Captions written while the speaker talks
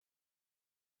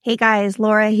Hey guys,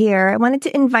 Laura here. I wanted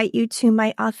to invite you to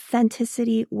my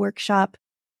authenticity workshop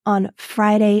on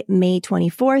Friday, May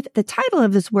 24th. The title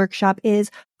of this workshop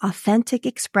is Authentic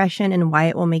Expression and Why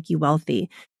It Will Make You Wealthy.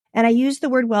 And I use the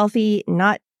word wealthy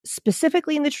not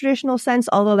specifically in the traditional sense,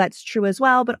 although that's true as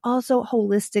well, but also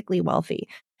holistically wealthy,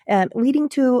 leading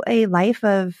to a life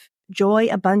of joy,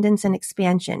 abundance, and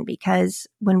expansion. Because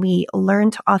when we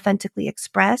learn to authentically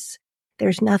express,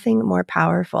 there's nothing more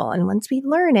powerful. And once we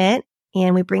learn it,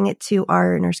 and we bring it to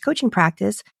our nurse coaching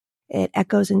practice, it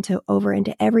echoes into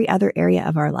every other area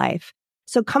of our life.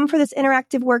 So come for this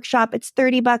interactive workshop. It's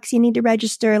 $30. You need to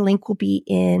register. Link will be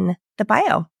in the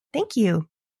bio. Thank you.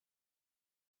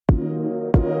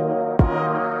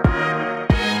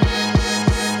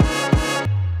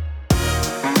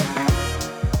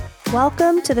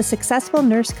 Welcome to the Successful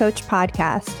Nurse Coach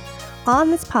Podcast. On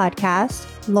this podcast,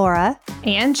 Laura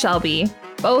and Shelby,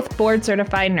 both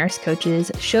board-certified nurse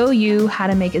coaches, show you how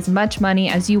to make as much money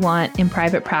as you want in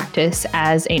private practice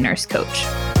as a nurse coach.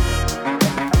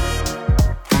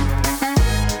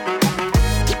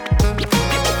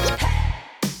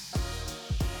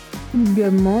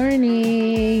 Good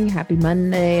morning. Happy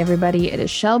Monday, everybody. It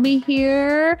is Shelby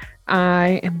here.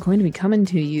 I am going to be coming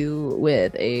to you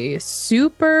with a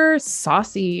super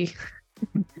saucy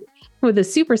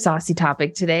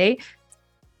topic today.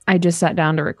 I just sat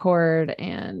down to record,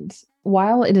 and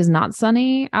while it is not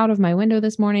sunny out of my window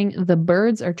this morning, the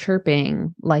birds are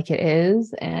chirping like it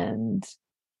is. And,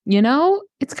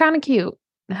 it's kind of cute.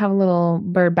 I have a little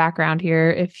bird background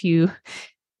here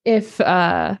if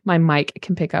my mic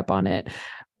can pick up on it.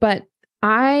 But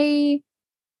I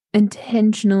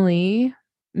intentionally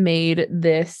made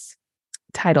this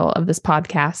title of this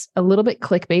podcast a little bit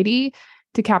clickbaity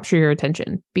to capture your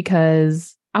attention,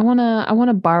 because I want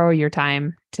to borrow your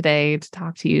time today to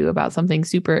talk to you about something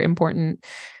super important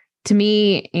to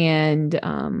me and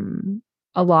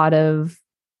a lot of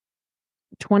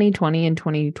 2020 and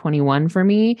 2021 for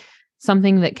me.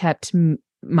 Something that kept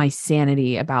my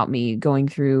sanity about me going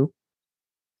through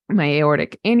my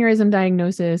aortic aneurysm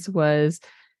diagnosis was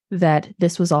that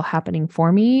this was all happening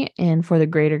for me and for the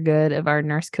greater good of our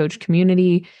nurse coach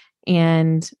community.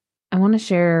 And I want to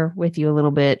share with you a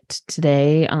little bit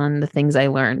today on the things I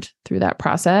learned through that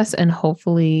process and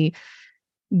hopefully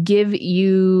give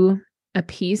you a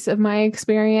piece of my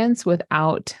experience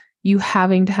without you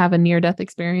having to have a near-death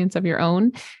experience of your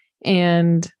own.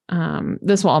 And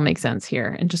this will all make sense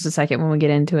here in just a second when we get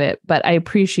into it. But I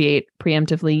appreciate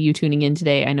preemptively you tuning in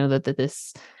today. I know that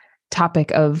this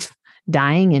topic of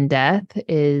dying and death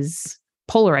is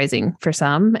polarizing for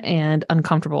some and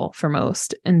uncomfortable for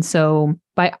most. And so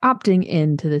by opting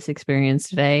into this experience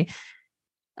today,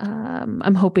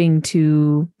 I'm hoping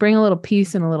to bring a little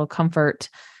peace and a little comfort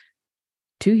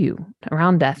to you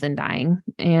around death and dying.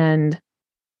 And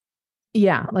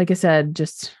yeah, like I said,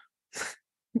 just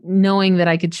knowing that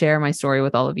I could share my story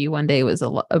with all of you one day was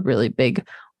a really big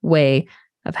way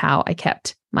of how I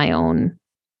kept my own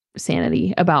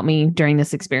sanity about me during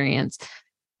this experience.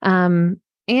 And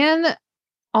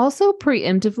also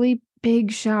preemptively, big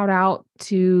shout out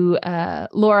to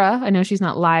Laura. I know she's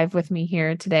not live with me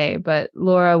here today, but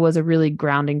Laura was a really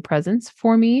grounding presence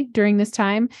for me during this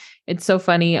time. It's so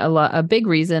funny. A big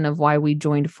reason of why we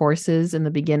joined forces in the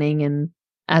beginning and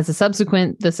as a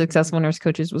subsequent, the Successful Nurse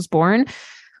Coaches was born,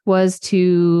 was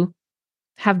to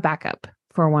have backup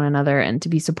for one another and to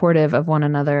be supportive of one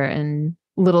another. And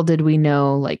little did we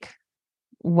know,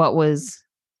 what was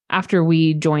after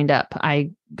we joined up.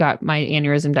 I got my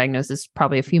aneurysm diagnosis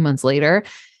probably a few months later,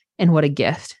 and what a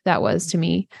gift that was to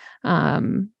me.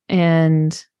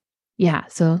 And yeah,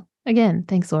 so again,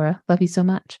 thanks, Laura. Love you so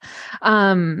much.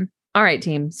 All right,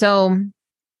 team. So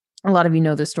a lot of you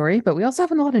know this story, but we also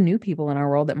have a lot of new people in our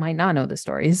world that might not know the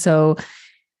story. So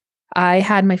I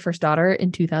had my first daughter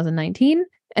in 2019.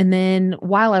 And then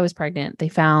while I was pregnant, they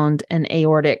found an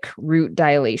aortic root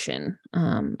dilation.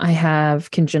 I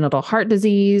have congenital heart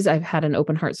disease. I've had an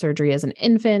open heart surgery as an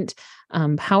infant.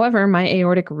 However, my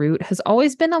aortic root has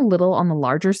always been a little on the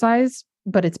larger size,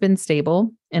 but it's been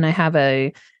stable. And I have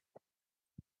a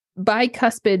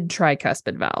bicuspid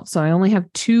tricuspid valve. So I only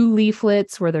have 2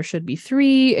 leaflets where there should be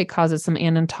 3. It causes some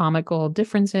anatomical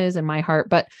differences in my heart,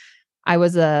 but I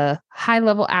was a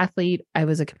high-level athlete. I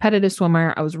was a competitive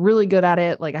swimmer. I was really good at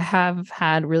it. I have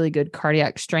had really good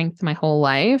cardiac strength my whole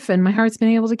life, and my heart's been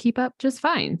able to keep up just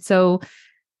fine. So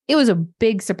it was a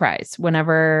big surprise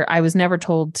whenever I was never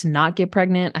told to not get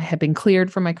pregnant. I had been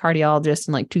cleared from my cardiologist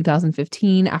in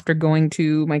 2015 after going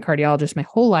to my cardiologist my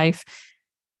whole life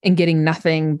and getting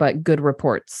nothing but good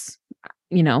reports.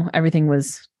 Everything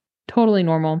was totally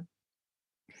normal.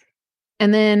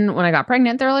 And then when I got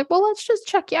pregnant, they're like, well, let's just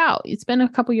check you out. It's been a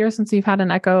couple years since you've had an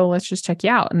echo. Let's just check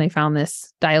you out. And they found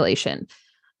this dilation.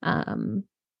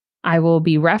 I will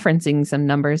be referencing some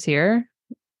numbers here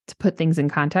to put things in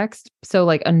context. So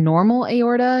like a normal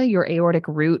aorta, your aortic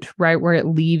root, right where it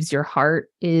leaves your heart,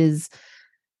 is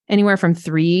anywhere from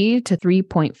 3 to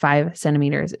 3.5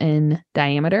 centimeters in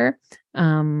diameter.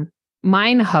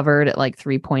 Mine hovered at like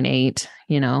 3.8,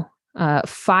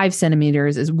 5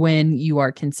 centimeters is when you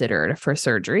are considered for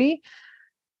surgery.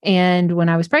 And when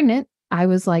I was pregnant, I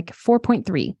was like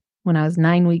 4.3 when I was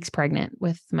 9 weeks pregnant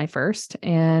with my first.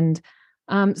 And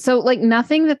so like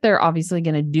nothing that they're obviously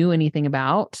going to do anything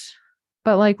about,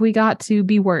 but like we got to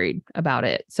be worried about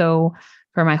it. So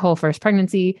for my whole first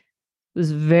pregnancy, it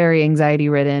was very anxiety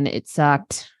ridden. It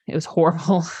sucked. It was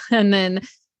horrible. And then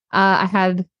I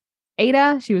had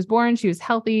Ada. She was born. She was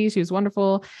healthy. She was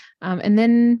wonderful. And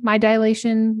then my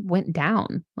dilation went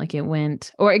down. Like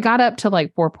it got up to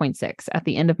like 4.6 at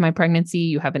the end of my pregnancy.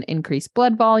 You have an increased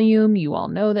blood volume. You all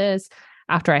know this.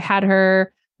 After I had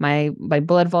her, my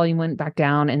blood volume went back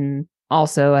down. And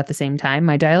also at the same time,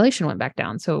 my dilation went back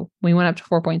down. So we went up to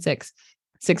 4.6.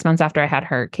 6 months after I had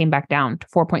her, came back down to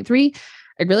 4.3.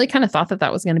 I really kind of thought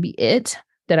that was going to be it,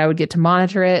 that I would get to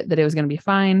monitor it, that it was going to be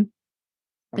fine.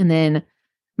 And then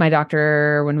my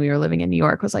doctor, when we were living in New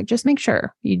York, was like, just make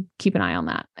sure you keep an eye on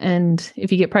that. And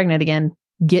if you get pregnant again,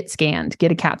 get scanned,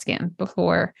 get a CAT scan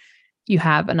before you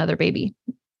have another baby.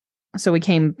 So we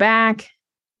came back.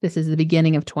 This is the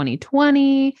beginning of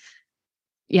 2020.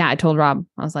 Yeah, I told Rob,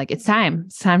 I was like, it's time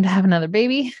to have another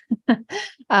baby.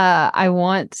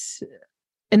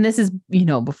 And this is,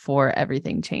 before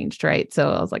everything changed, right? So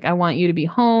I was like, I want you to be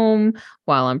home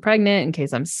while I'm pregnant in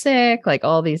case I'm sick, like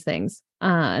all these things.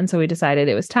 And so we decided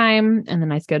it was time. And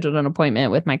then I scheduled an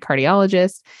appointment with my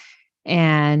cardiologist.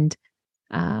 And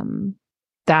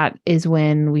that is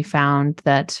when we found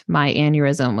that my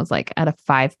aneurysm was like at a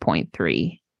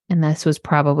 5.3. And this was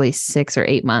probably 6 or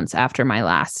 8 months after my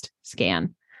last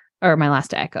scan or my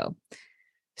last echo.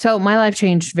 So my life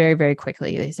changed very, very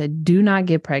quickly. They said, do not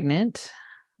get pregnant.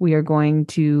 We are going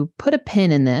to put a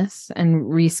pin in this and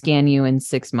rescan you in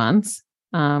 6 months.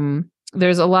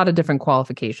 There's a lot of different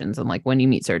qualifications and like when you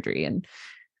meet surgery. And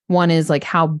one is like,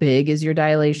 how big is your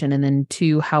dilation? And then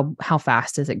 2, how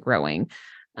fast is it growing?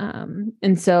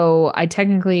 And so I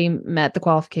technically met the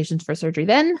qualifications for surgery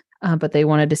then, but they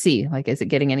wanted to see, like, is it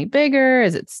getting any bigger?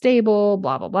 Is it stable?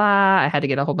 Blah, blah, blah. I had to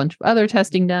get a whole bunch of other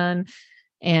testing done.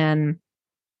 And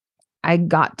I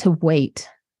got to wait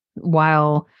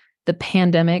while the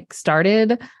pandemic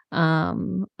started.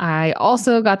 I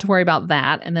also got to worry about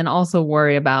that and then also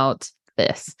worry about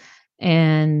this.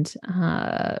 And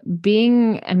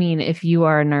if you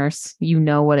are a nurse, you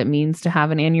know what it means to have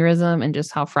an aneurysm and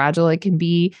just how fragile it can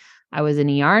be. I was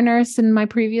an ER nurse in my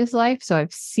previous life, so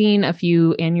I've seen a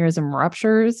few aneurysm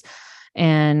ruptures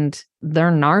and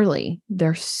they're gnarly.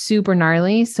 They're super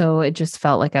gnarly. So it just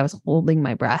felt like I was holding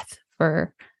my breath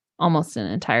for almost an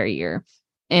entire year.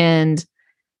 And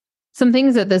some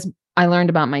things that I learned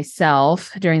about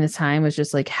myself during this time was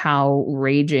just like how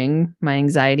raging my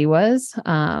anxiety was,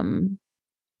 and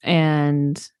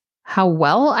how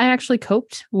well I actually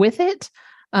coped with it.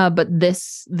 But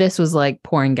this was like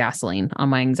pouring gasoline on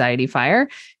my anxiety fire.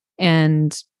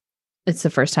 And it's the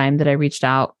first time that I reached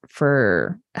out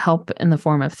for help in the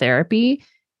form of therapy.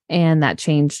 And that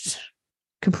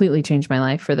completely changed my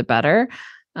life for the better.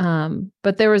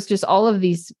 But there was just all of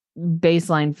these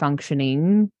baseline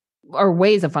functioning or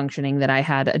ways of functioning that I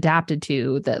had adapted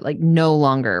to that like no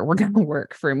longer were going to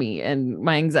work for me. And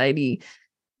my anxiety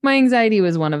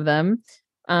was one of them.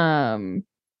 And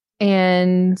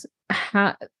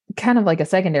kind of like a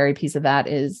secondary piece of that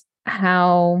is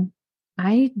how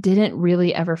I didn't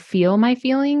really ever feel my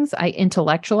feelings. I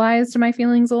intellectualized my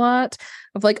feelings a lot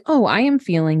of like, oh, I am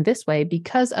feeling this way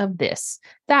because of this.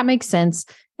 That makes sense.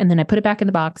 And then I put it back in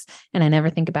the box and I never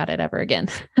think about it ever again.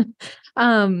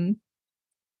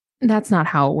 That's not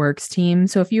how it works, team.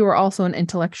 So if you are also an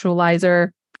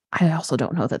intellectualizer, I also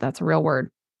don't know that that's a real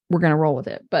word. We're going to roll with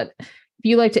it. But if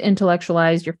you like to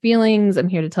intellectualize your feelings, I'm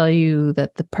here to tell you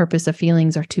that the purpose of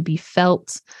feelings are to be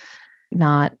felt,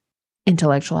 not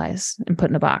intellectualized and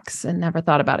put in a box and never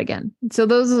thought about again. So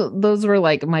those were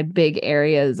like my big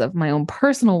areas of my own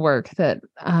personal work that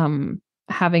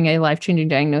having a life-changing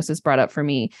diagnosis brought up for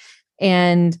me.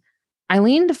 And I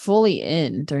leaned fully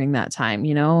in during that time.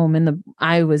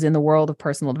 I was in the world of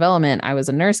personal development. I was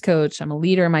a nurse coach. I'm a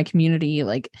leader in my community.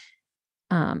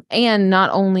 And not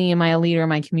only am I a leader in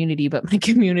my community, but my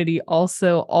community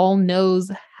also all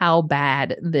knows how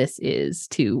bad this is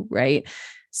too, right?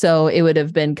 So it would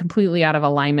have been completely out of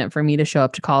alignment for me to show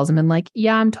up to calls and been like,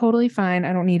 yeah, I'm totally fine.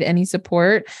 I don't need any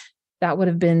support. That would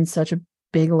have been such a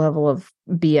big level of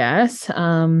BS.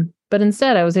 But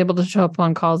instead I was able to show up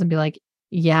on calls and be like,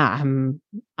 yeah,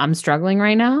 I'm struggling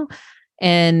right now.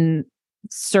 And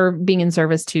being in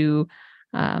service to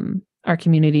our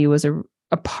community was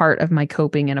a part of my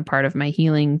coping and a part of my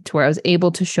healing, to where I was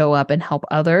able to show up and help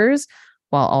others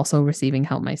while also receiving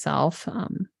help myself.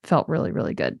 Felt really,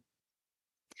 really good.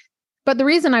 But the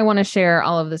reason I want to share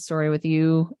all of this story with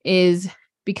you is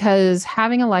because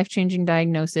having a life-changing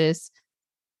diagnosis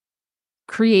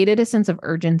created a sense of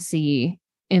urgency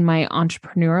in my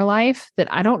entrepreneur life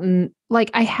that I don't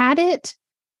like. I had it.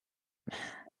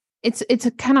 It's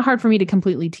kind of hard for me to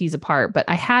completely tease apart, but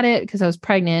I had it because I was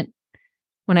pregnant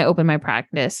when I opened my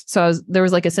practice. So there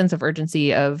was like a sense of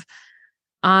urgency of,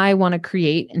 I want to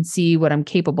create and see what I'm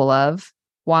capable of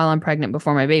while I'm pregnant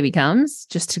before my baby comes,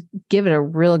 just to give it a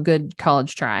real good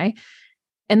college try.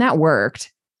 And that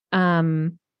worked.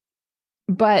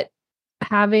 But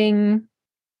having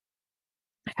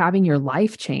your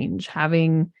life change,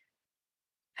 having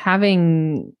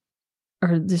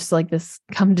or just like this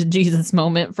come to Jesus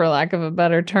moment, for lack of a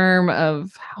better term,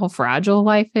 of how fragile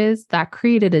life is, that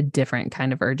created a different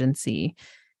kind of urgency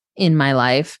in my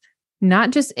life, not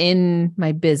just in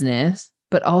my business,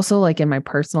 but also like in my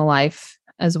personal life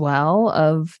as well.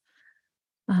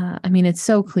 I mean, it's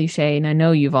so cliche and I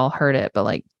know you've all heard it, but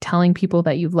like telling people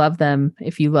that you love them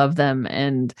if you love them,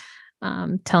 and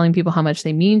telling people how much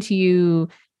they mean to you.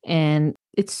 And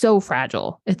it's so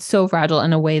fragile. It's so fragile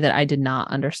in a way that I did not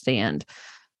understand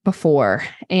before.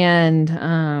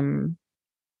 And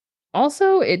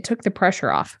also it took the pressure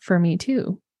off for me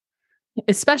too,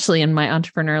 especially in my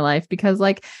entrepreneur life, because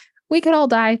like we could all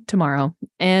die tomorrow,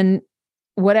 and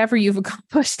whatever you've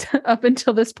accomplished up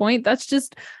until this point, that's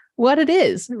just what it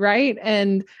is. Right.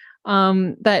 And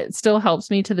that still helps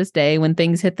me to this day when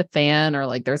things hit the fan, or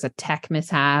like there's a tech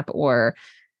mishap or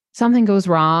something goes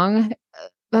wrong.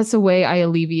 That's the way I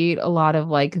alleviate a lot of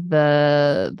like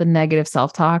the negative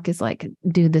self-talk, is like,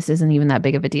 dude, this isn't even that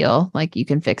big of a deal. Like you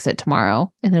can fix it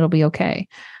tomorrow and it'll be okay.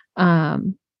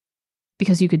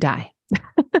 Because you could die.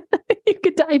 You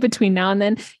could die between now and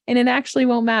then, and it actually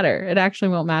won't matter. It actually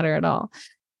won't matter at all.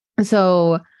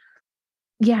 So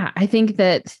yeah, I think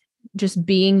that just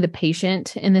being the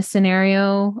patient in this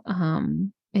scenario,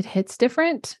 it hits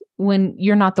different when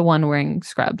you're not the one wearing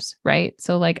scrubs, right?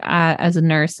 So like as a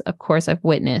nurse, of course, I've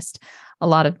witnessed a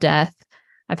lot of death.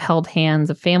 I've held hands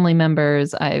of family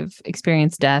members. I've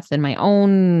experienced death in my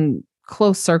own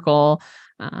close circle.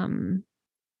 And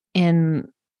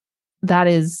that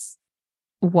is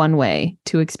one way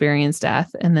to experience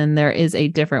death. And then there is a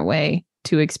different way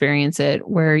to experience it,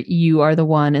 where you are the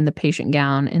one in the patient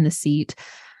gown in the seat,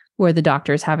 where the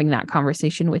doctor is having that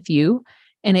conversation with you.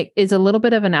 And it is a little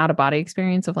bit of an out-of-body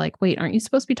experience of like, wait, aren't you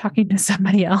supposed to be talking to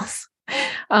somebody else?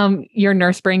 Your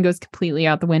nurse brain goes completely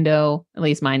out the window, at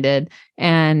least mine did.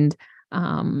 And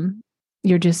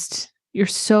you're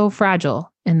so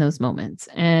fragile in those moments.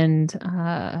 And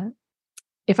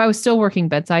if I was still working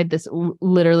bedside, this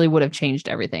literally would have changed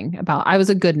everything about, I was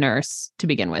a good nurse to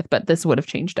begin with, but this would have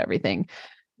changed everything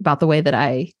about the way that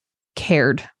I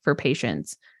cared for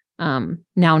patients. Now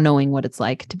knowing what it's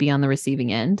like to be on the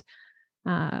receiving end.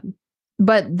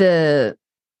 But the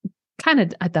kind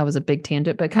of, that was a big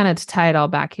tangent, but kind of to tie it all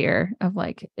back here, of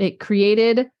like, it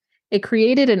created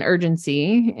an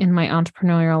urgency in my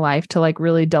entrepreneurial life to like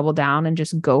really double down and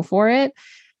just go for it.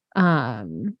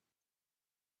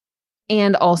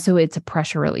 And also it's a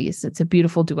pressure release. It's a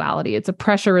beautiful duality. It's a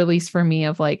pressure release for me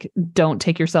of like, don't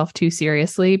take yourself too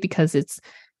seriously, because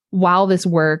while this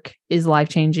work is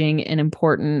life-changing and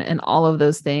important and all of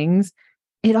those things,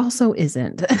 it also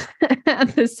isn't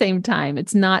at the same time.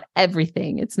 It's not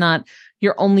everything. It's not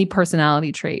your only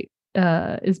personality trait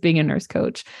is being a nurse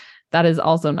coach. That is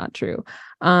also not true.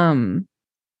 But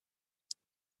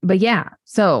yeah,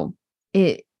 so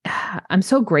I'm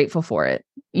so grateful for it.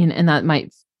 And that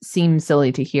might seem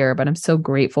silly to hear, but I'm so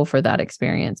grateful for that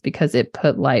experience, because it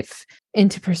put life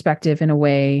into perspective in a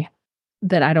way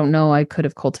that I don't know I could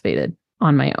have cultivated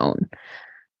on my own.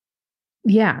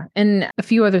 Yeah. And a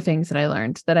few other things that I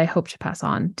learned that I hope to pass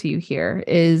on to you here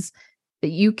is that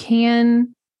you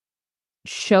can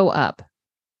show up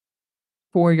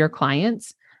for your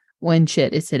clients when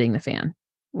shit is hitting the fan.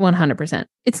 100%.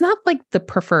 It's not like the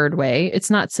preferred way. It's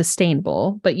not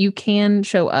sustainable, but you can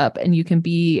show up and you can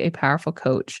be a powerful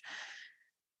coach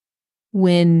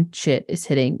when shit is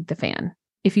hitting the fan,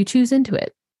 if you choose into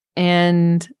it.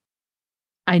 And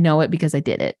I know it because I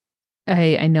did it.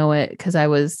 I know it because I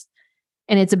was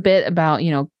And it's a bit about,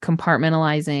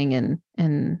 compartmentalizing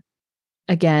and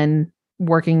again,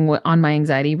 working on my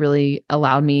anxiety really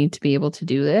allowed me to be able to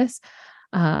do this.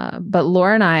 But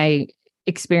Laura and I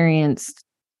experienced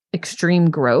extreme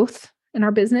growth in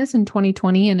our business in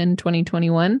 2020 and in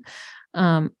 2021,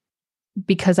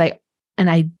 because I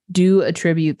do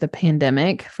attribute the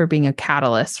pandemic for being a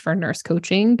catalyst for nurse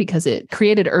coaching, because it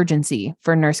created urgency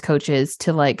for nurse coaches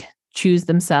to like choose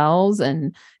themselves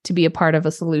and to be a part of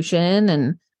a solution.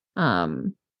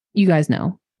 And you guys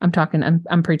know,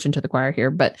 I'm preaching to the choir here,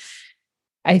 but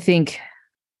I think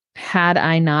had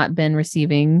I not been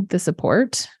receiving the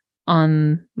support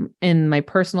in my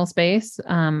personal space,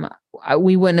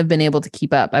 we wouldn't have been able to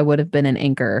keep up. I would have been an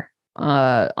anchor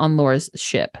on Laura's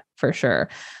ship for sure,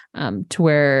 to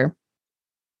where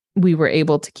we were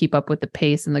able to keep up with the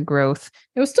pace and the growth.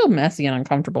 It was still messy and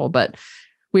uncomfortable, but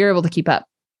we were able to keep up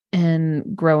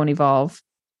and grow and evolve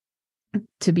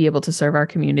to be able to serve our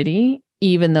community,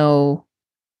 even though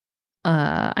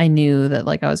I knew that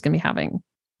like I was going to be having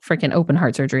freaking open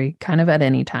heart surgery kind of at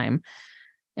any time.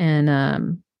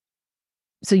 And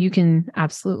so you can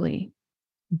absolutely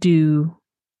do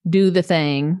the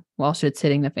thing while shit's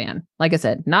hitting the fan. Like I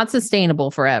said, not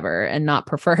sustainable forever and not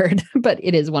preferred, but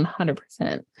it is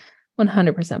 100%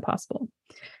 possible.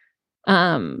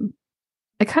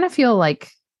 I kind of feel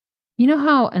like,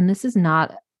 how, and this is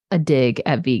not a dig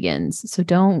at vegans, so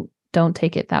don't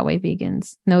take it that way,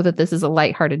 vegans. Know that this is a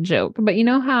lighthearted joke, but you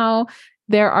know how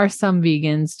there are some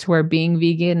vegans to where being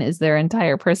vegan is their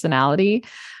entire personality.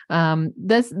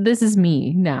 This is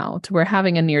me now, to where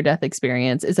having a near-death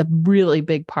experience is a really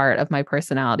big part of my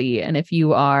personality. And if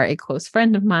you are a close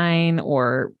friend of mine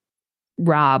or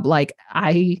Rob, like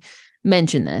I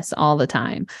mention this all the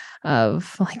time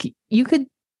of like,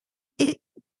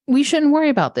 we shouldn't worry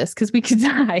about this because we could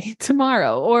die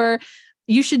tomorrow, or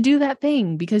you should do that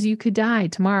thing because you could die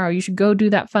tomorrow. You should go do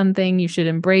that fun thing. You should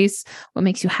embrace what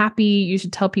makes you happy. You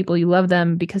should tell people you love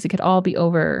them because it could all be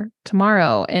over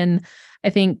tomorrow. And I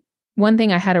think one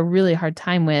thing I had a really hard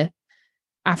time with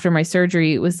after my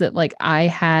surgery was that like I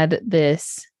had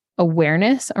this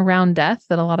awareness around death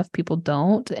that a lot of people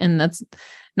don't. And that's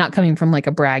not coming from like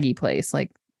a braggy place,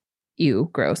 like, ew,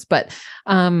 gross. But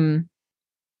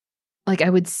like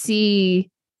I would see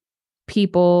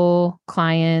people,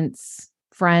 clients,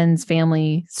 friends,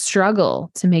 family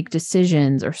struggle to make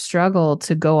decisions or struggle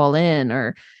to go all in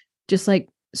or just like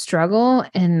struggle.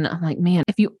 And I'm like, man,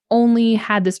 if you only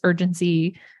had this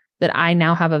urgency that I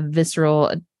now have a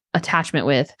visceral attachment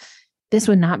with, this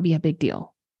would not be a big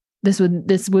deal. This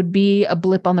would be a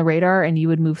blip on the radar and you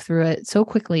would move through it so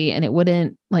quickly, and it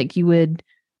wouldn't, like, you would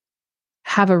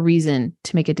have a reason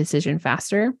to make a decision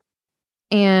faster.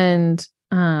 And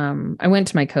I went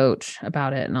to my coach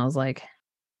about it and I was like,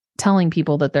 telling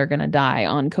people that they're going to die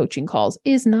on coaching calls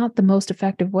is not the most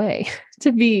effective way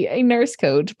to be a nurse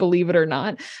coach, believe it or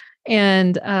not.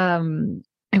 And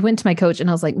I went to my coach and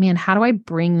I was like, man, how do I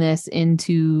bring this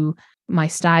into my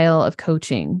style of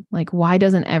coaching? Like, why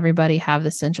doesn't everybody have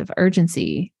the sense of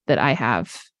urgency that I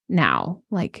have now?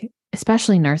 Like,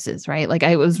 especially nurses, right? Like,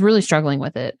 I was really struggling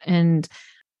with it. And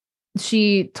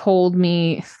she told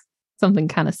me something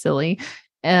kind of silly,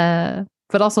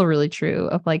 but also really true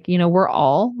of like, we're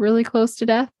all really close to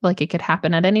death. Like, it could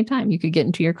happen at any time. You could get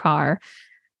into your car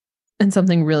and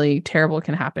something really terrible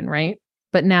can happen, right?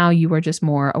 But now you are just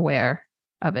more aware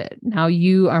of it. Now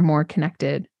you are more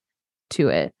connected to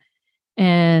it.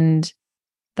 And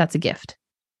that's a gift.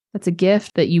 That's a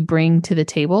gift that you bring to the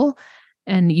table,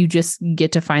 and you just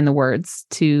get to find the words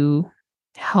to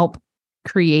help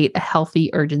create a healthy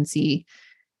urgency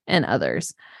in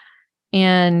others.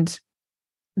 And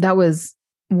that was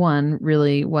one,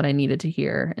 really what I needed to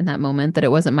hear in that moment, that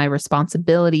it wasn't my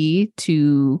responsibility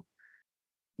to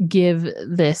give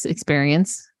this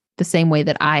experience the same way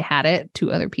that I had it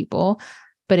to other people,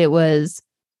 but it was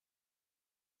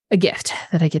a gift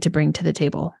that I get to bring to the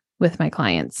table with my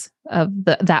clients, of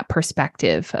that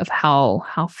perspective of how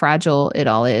fragile it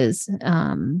all is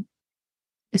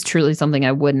truly something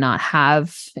I would not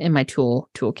have in my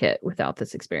toolkit without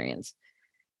this experience.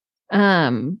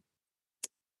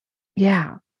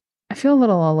 Yeah, I feel a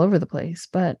little all over the place,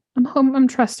 but I'm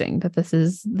trusting that this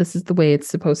is the way it's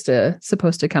supposed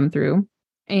to come through.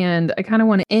 And I kind of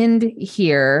want to end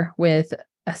here with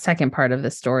a second part of the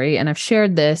story. And I've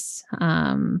shared this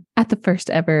at the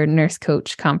first ever Nurse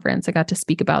Coach conference. I got to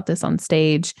speak about this on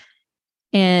stage.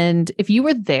 And if you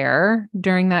were there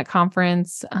during that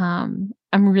conference, I'm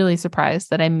really surprised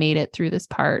that I made it through this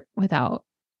part without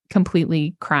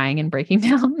completely crying and breaking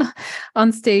down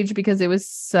on stage, because it was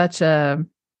such a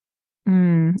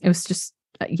moment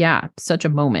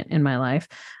in my life.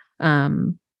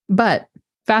 But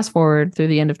fast forward through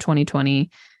the end of 2020,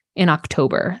 in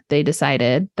October, they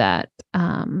decided that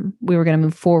we were going to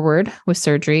move forward with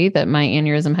surgery, that my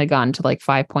aneurysm had gotten to like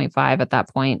 5.5 at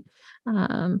that point.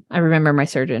 I remember my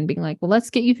surgeon being like, well, let's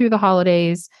get you through the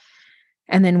holidays,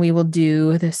 and then we will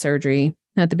do the surgery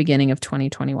at the beginning of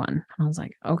 2021. I was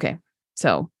like, okay.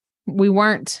 So we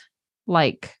weren't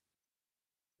like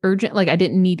urgent, like I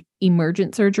didn't need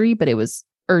emergent surgery, but it was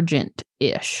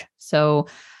urgent-ish. So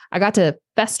I got to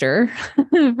fester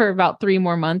for about 3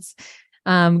 more months,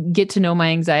 get to know my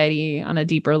anxiety on a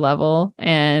deeper level.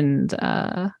 And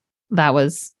that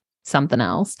was something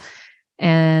else.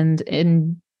 And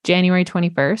in January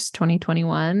 21st,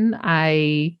 2021,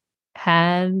 I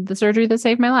had the surgery that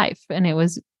saved my life. And it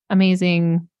was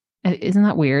amazing. Isn't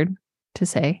that weird to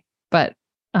say? But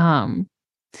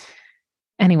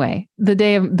anyway,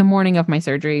 the morning of my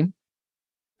surgery,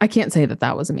 I can't say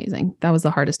that was amazing. That was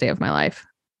the hardest day of my life,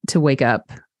 to wake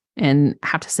up and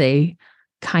have to say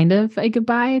kind of a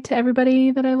goodbye to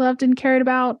everybody that I loved and cared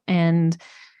about. And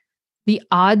the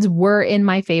odds were in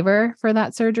my favor for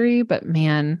that surgery, but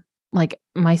man, like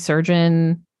my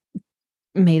surgeon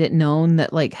made it known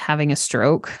that like having a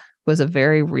stroke was a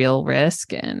very real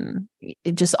risk, and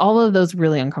it just all of those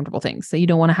really uncomfortable things that you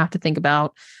don't want to have to think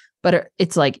about. But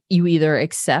it's like you either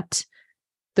accept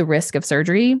the risk of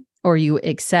surgery or you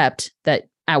accept that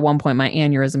at one point my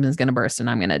aneurysm is going to burst and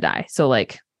I'm going to die. So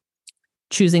like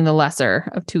choosing the lesser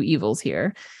of two evils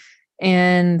here.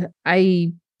 And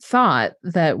I thought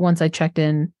that once I checked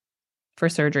in for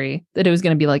surgery, that it was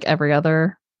going to be like every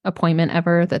other appointment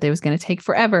ever, that it was going to take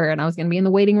forever and I was going to be in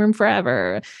the waiting room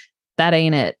forever. That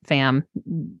ain't it, fam.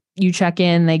 You check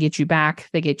in, they get you back,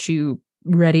 they get you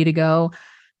ready to go.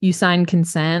 You sign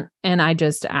consent. And I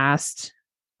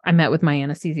met with my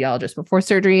anesthesiologist before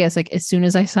surgery. I was like, as soon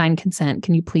as I sign consent,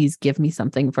 can you please give me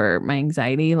something for my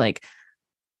anxiety? Like,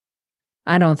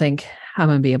 I don't think I'm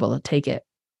going to be able to take it.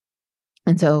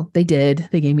 And so they did.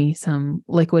 They gave me some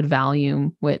liquid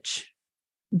Valium, which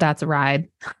that's a ride,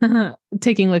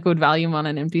 taking liquid Valium on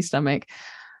an empty stomach.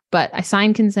 But I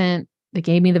signed consent. They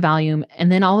gave me the Valium.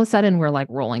 And then all of a sudden we're like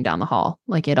rolling down the hall.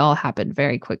 Like it all happened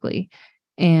very quickly.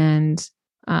 And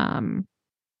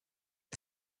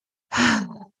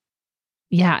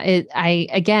yeah,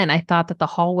 I thought that the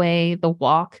hallway, the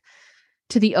walk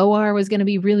to the OR was going to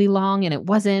be really long, and it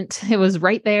wasn't. It was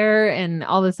right there. And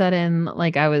all of a sudden,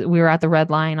 like we were at the red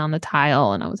line on the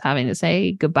tile, and I was having to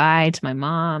say goodbye to my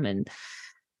mom and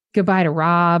goodbye to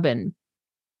Rob. And,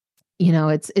 you know,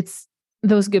 it's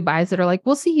those goodbyes that are like,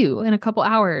 we'll see you in a couple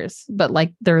hours, but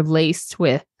like they're laced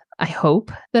with, I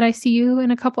hope that I see you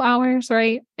in a couple hours.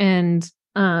 Right. And,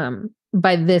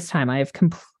 by this time I've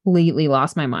completely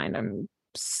lost my mind. I'm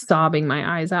sobbing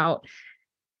my eyes out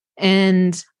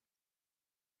and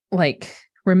like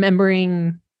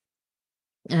remembering,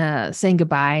 saying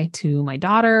goodbye to my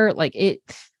daughter. Like it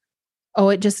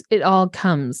all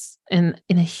comes in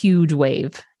a huge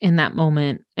wave in that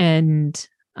moment. And,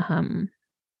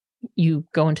 you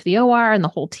go into the OR and the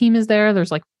whole team is there.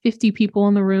 There's like 50 people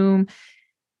in the room.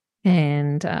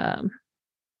 And,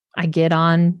 I get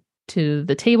on to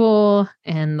the table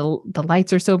and the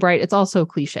lights are so bright. It's all so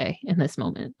cliche in this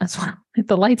moment. That's why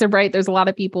the lights are bright. There's a lot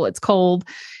of people. It's cold.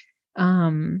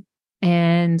 And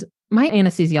my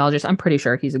anesthesiologist, I'm pretty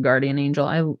sure he's a guardian angel.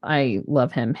 I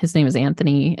love him. His name is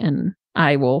Anthony, and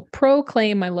I will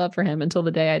proclaim my love for him until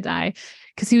the day I die,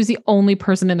 because he was the only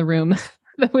person in the room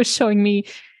that was showing me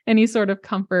any sort of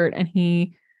comfort. And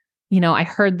he, you know, I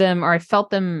heard them, or I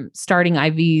felt them starting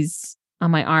IVs on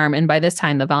my arm. And by this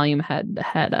time the Valium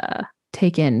had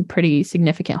taken pretty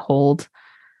significant hold.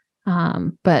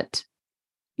 But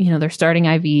you know, they're starting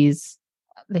IVs.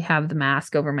 They have the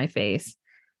mask over my face.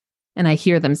 And I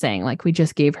hear them saying, like, we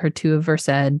just gave her 2 of Versed,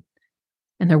 and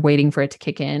they're waiting for it to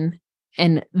kick in.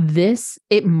 And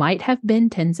it might have been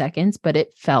 10 seconds, but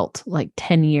it felt like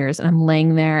 10 years. And I'm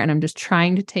laying there and I'm just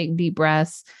trying to take deep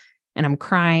breaths, and I'm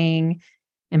crying.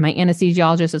 And my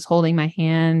anesthesiologist is holding my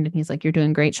hand and he's like, you're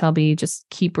doing great, Shelby. Just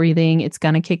keep breathing. It's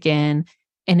going to kick in.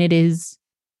 And it is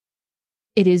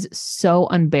so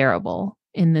unbearable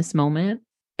in this moment.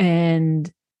 And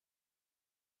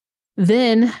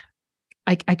then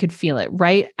I could feel it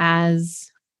right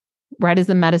as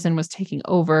the medicine was taking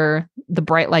over. The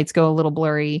bright lights go a little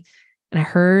blurry. And I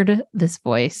heard this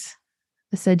voice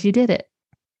that said, you did it.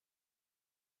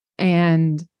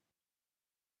 And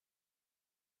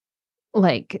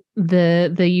like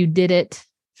the you did it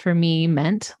for me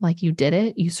meant like you did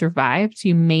it. You survived.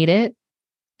 You made it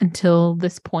until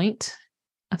this point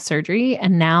of surgery.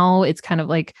 And now it's kind of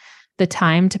like the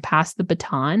time to pass the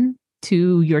baton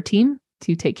to your team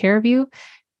to take care of you.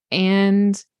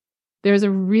 And there's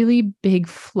a really big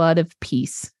flood of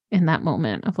peace in that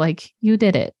moment of like, you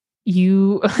did it.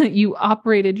 You you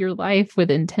operated your life with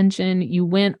intention. You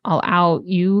went all out.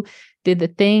 You did the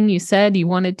thing you said you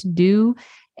wanted to do.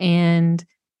 And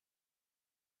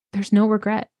there's no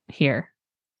regret here.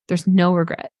 There's no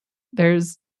regret.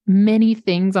 There's many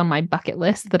things on my bucket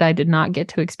list that I did not get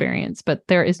to experience, but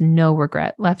there is no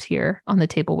regret left here on the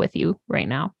table with you right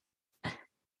now.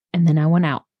 And then I went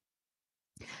out.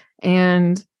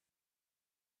 And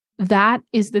that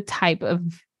is the type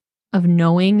of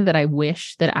knowing that I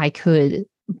wish that I could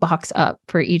box up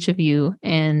for each of you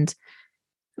and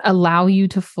allow you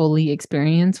to fully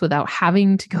experience without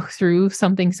having to go through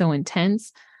something so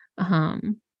intense.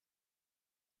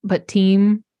 But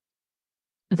team,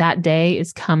 that day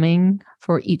is coming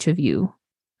for each of you,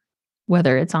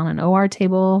 whether it's on an OR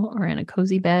table or in a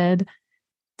cozy bed,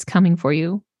 it's coming for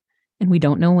you. And we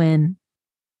don't know when.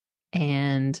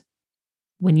 And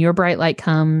when your bright light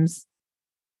comes,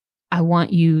 I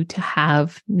want you to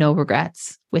have no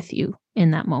regrets with you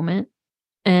in that moment.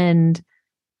 And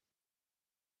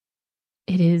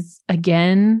it is,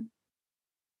 again,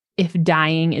 if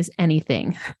dying is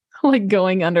anything like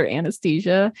going under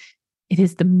anesthesia, it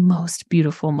is the most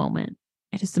beautiful moment.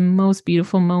 It is the most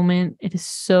beautiful moment. It is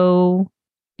so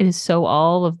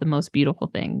all of the most beautiful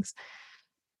things.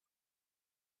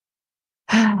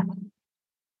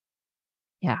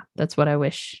 Yeah, that's what I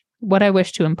wish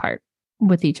to impart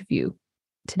with each of you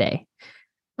today.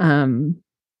 There's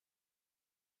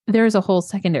a whole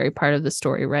secondary part of the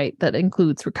story, right? That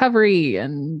includes recovery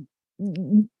and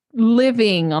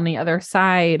living on the other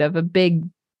side of a big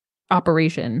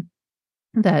operation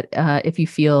that if you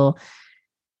feel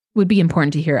would be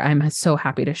important to hear, I'm so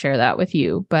happy to share that with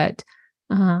you. But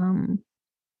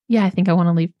yeah, I think I want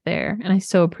to leave it there. And I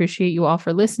so appreciate you all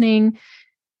for listening.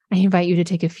 I invite you to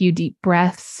take a few deep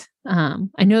breaths.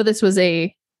 I know this was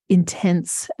a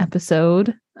intense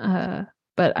episode,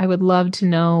 but I would love to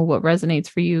know what resonates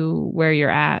for you, where you're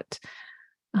at,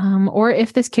 or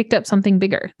if this kicked up something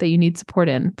bigger that you need support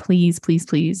in. Please, please,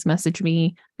 please message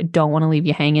me. I don't want to leave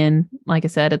you hanging. Like I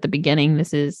said at the beginning,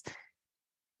 this is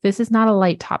not a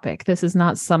light topic. This is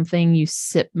not something you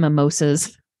sip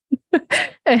mimosas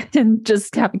and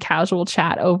just have a casual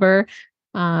chat over.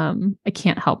 I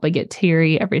can't help but get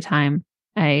teary every time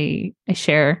I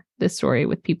share this story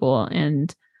with people.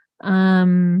 And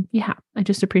yeah, I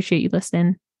just appreciate you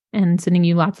listening and sending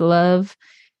you lots of love.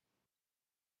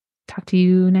 Talk to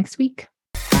you next week.